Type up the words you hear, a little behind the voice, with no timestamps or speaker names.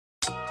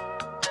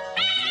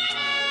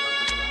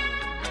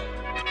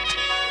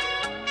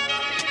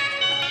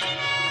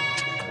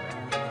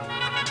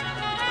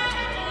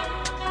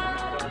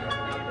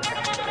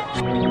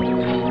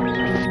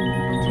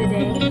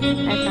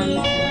I found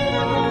the track.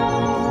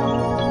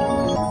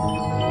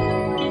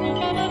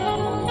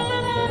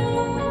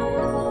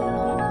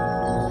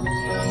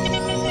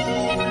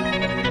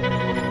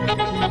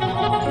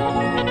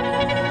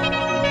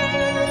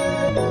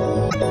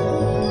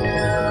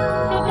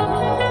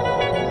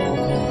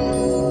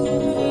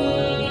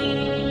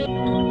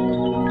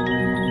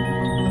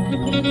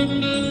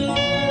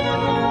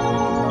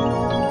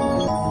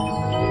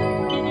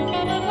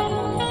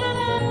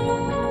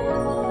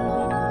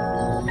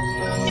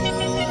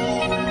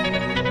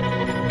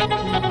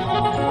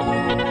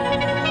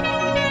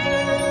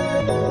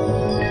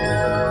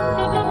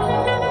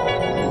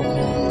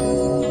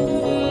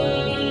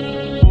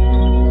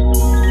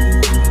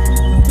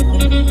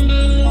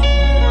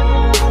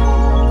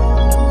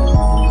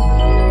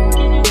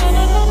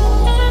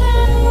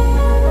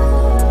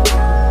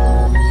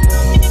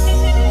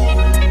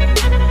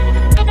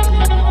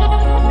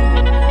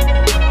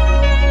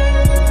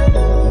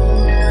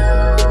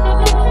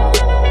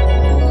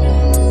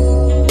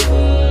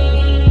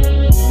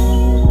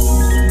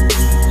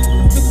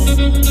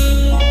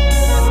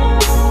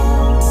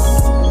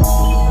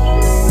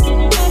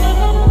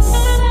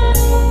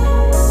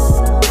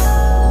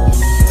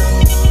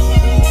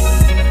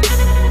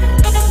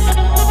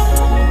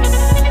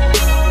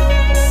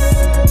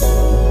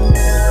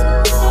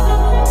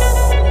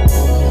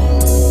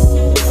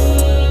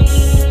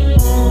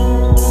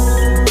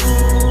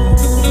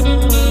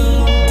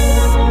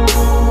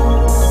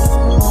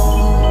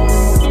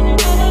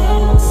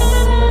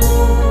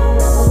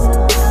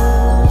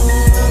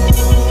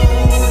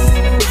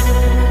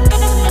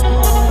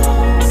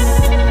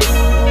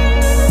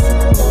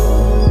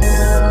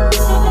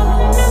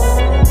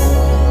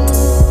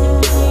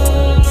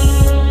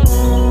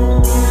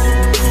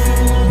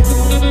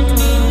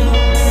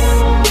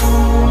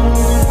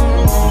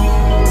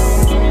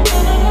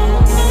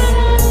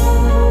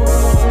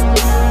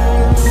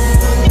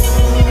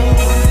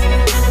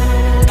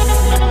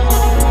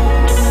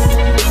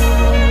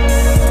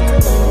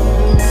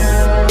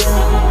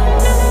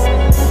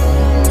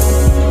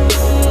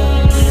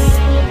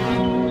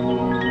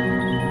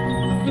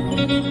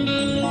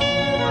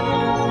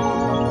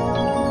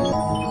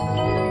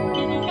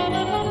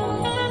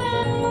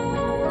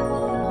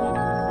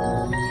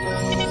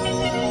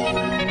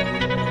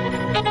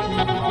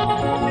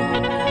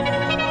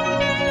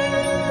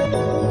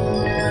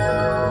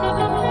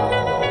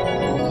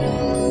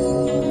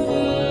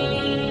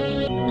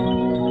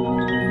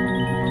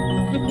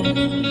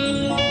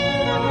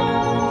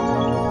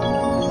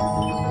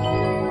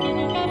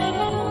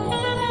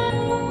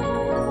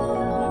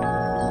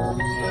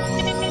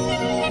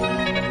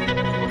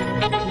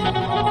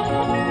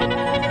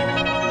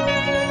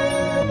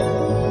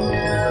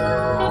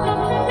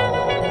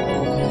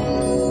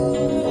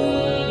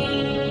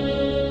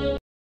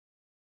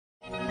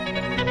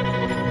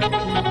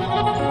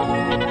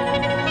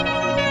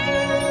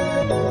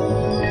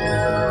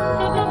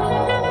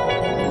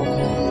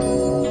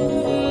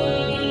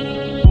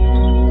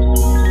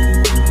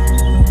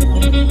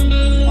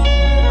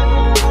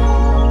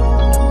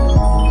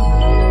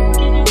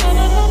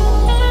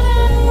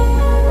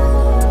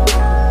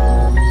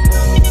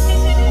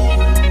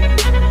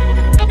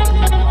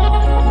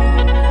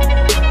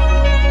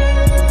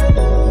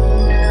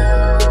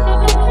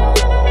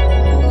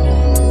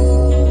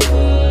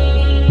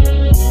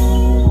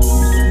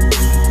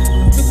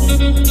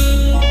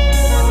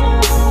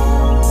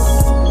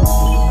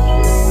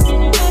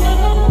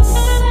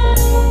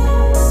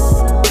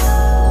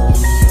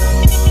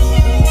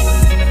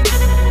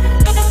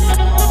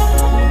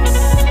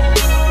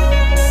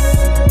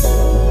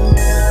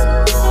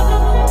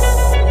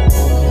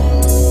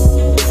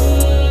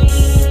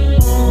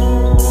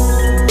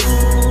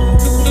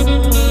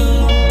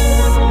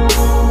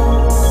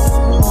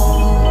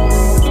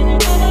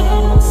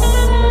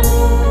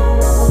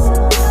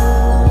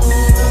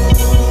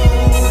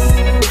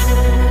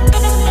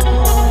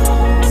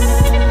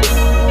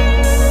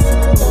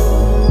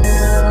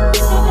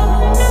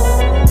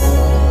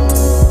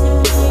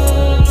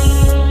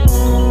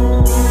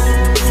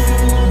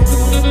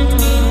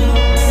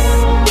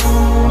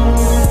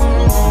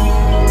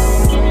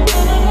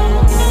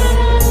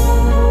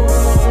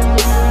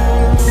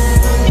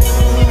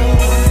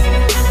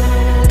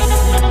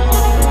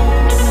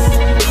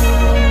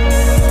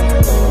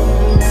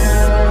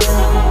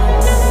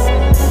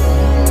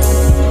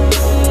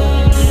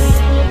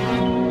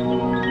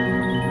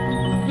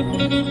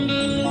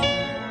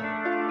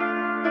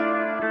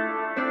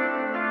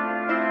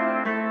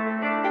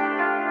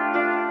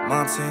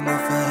 Montana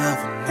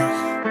forever,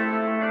 nigga.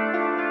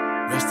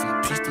 Rest in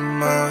peace to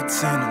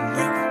Montana,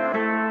 nigga.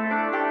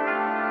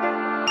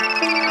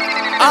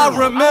 I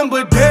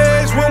remember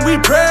days when we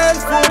prayed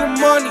for the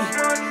money.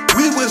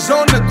 We was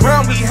on the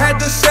ground, we had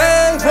to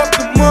save up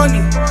the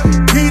money.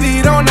 Did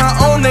it on our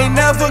own, they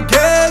never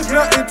gave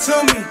nothing to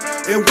me.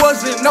 It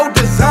wasn't no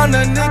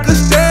designer, nigga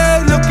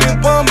stayed looking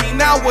bummy.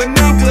 Now a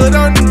nigga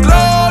done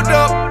glowed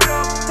up,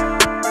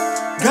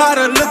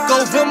 gotta look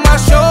over my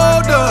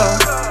shoulder,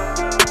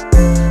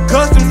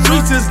 cause them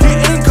streets is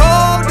getting cold.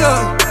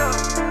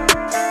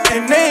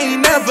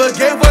 never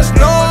gave us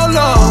no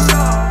love,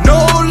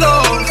 no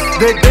love.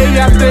 The day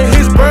after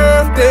his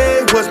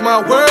birthday was my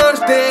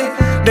worst day.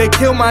 They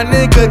killed my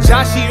nigga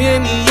Joshy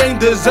and he ain't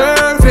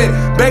deserve it.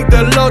 Beg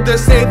the Lord to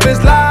save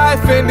his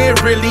life and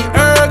it really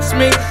irks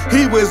me.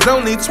 He was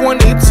only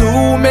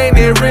 22, man,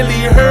 it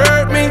really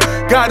hurt me.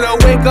 Gotta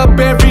wake up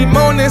every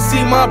morning,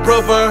 see my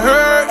brother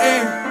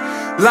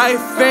hurting.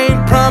 Life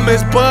ain't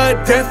promised,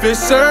 but death is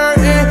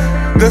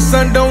certain. The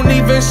sun don't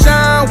even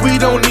shine, we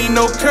don't need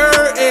no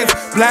curtains.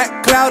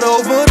 Black cloud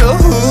over the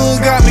hood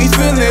got me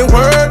feeling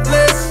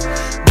worthless.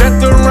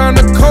 Death around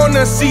the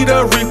corner, see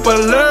the reaper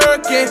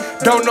lurking.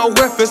 Don't know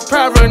if it's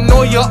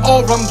paranoia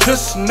or I'm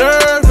just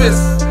nervous.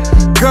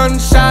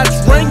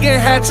 Gunshots ringing,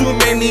 had too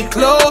many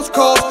close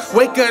calls.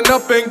 Waking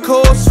up in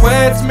cold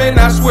sweats, man,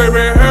 I swear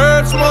it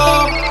hurts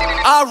more.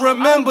 I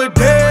remember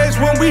days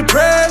when we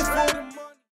prayed for